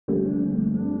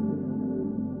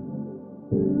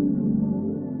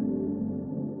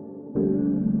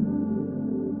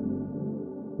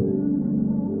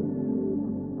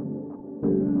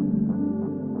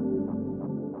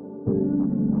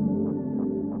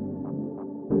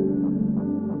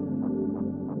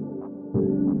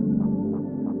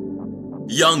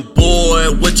Young boy,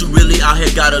 what you really out here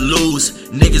gotta lose?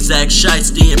 Niggas act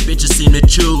shiesty and bitches seem to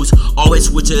choose. Always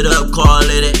switch it up, call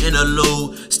it an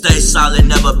interlude. Stay solid,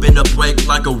 never been a break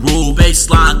like a rule.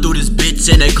 Baseline through this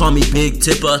bitch and they call me Big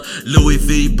Tipper. Louis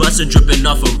V bustin' drippin'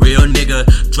 off a real nigga.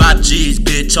 Drop G's,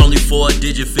 bitch, only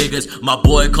 4-digit figures. My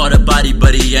boy caught a body,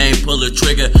 but he ain't pull a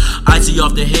trigger. Icy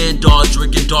off the hand, dog,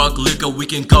 drinking dark liquor. We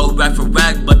can go rack for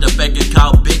rack, but the bank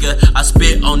account bigger. I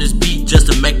spit on this beat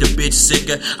just to make the bitch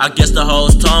sicker. I guess the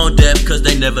hoes tone deaf cause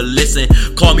they never listen.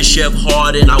 Call me Chef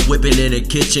Hard and I whip it in the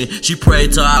kitchen. She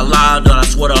prayed to Allah, but I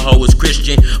swear the hoe was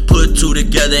Christian. Put two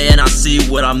together and I see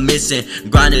what I'm missing.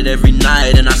 Grind it every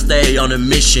night and I stay on a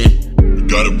mission.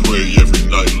 Gotta pray every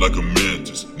night like a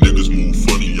mantis. Niggas move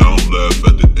funny, I don't laugh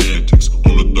at the antics.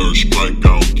 On the third strike,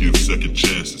 I don't give second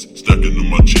chances. Stacking to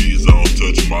my cheese, I don't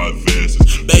touch my advances.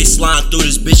 Baseline through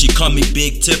this bitch, she call me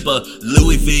Big Tipper.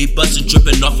 Louis V bustin'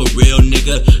 drippin' off a real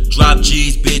nigga. Drop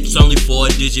G's, bitch, only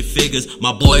 4-digit figures.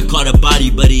 My boy caught a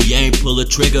body, but he ain't pull a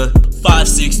trigger.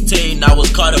 516, I was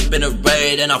caught up in a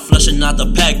raid, and I flushin' out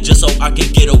the pack just so I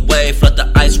can get away. Flood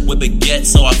the ice whip it get,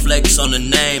 so I flex on the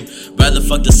name. Rather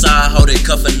fuck the side, hoe they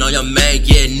cuffin' on your main.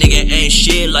 Yeah, nigga ain't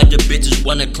shit like the bitches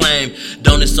wanna claim.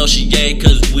 Don't associate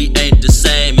cause we ain't the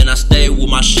same. And I stay with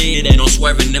my shit, ain't no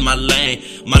swerving in my lane.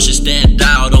 My shit stand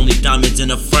out, only diamonds in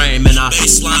the frame. And I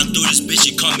baseline through this bitch,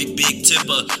 she call me Big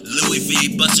Tipper. Louis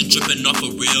V bustin' drippin' off a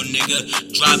real nigga.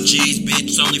 Drop G's,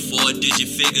 bitch, only 4-digit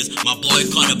figures. My boy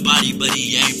caught a body, but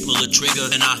he ain't pull a trigger.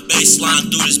 And I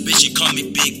baseline through this bitch, she call me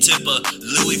Big Tipper.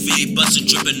 Louis V bustin'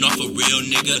 drippin' off a real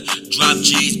nigga. Drop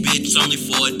G's, bitch, only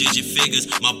 4-digit figures.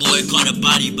 My boy caught a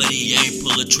body, but he ain't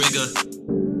pull a trigger.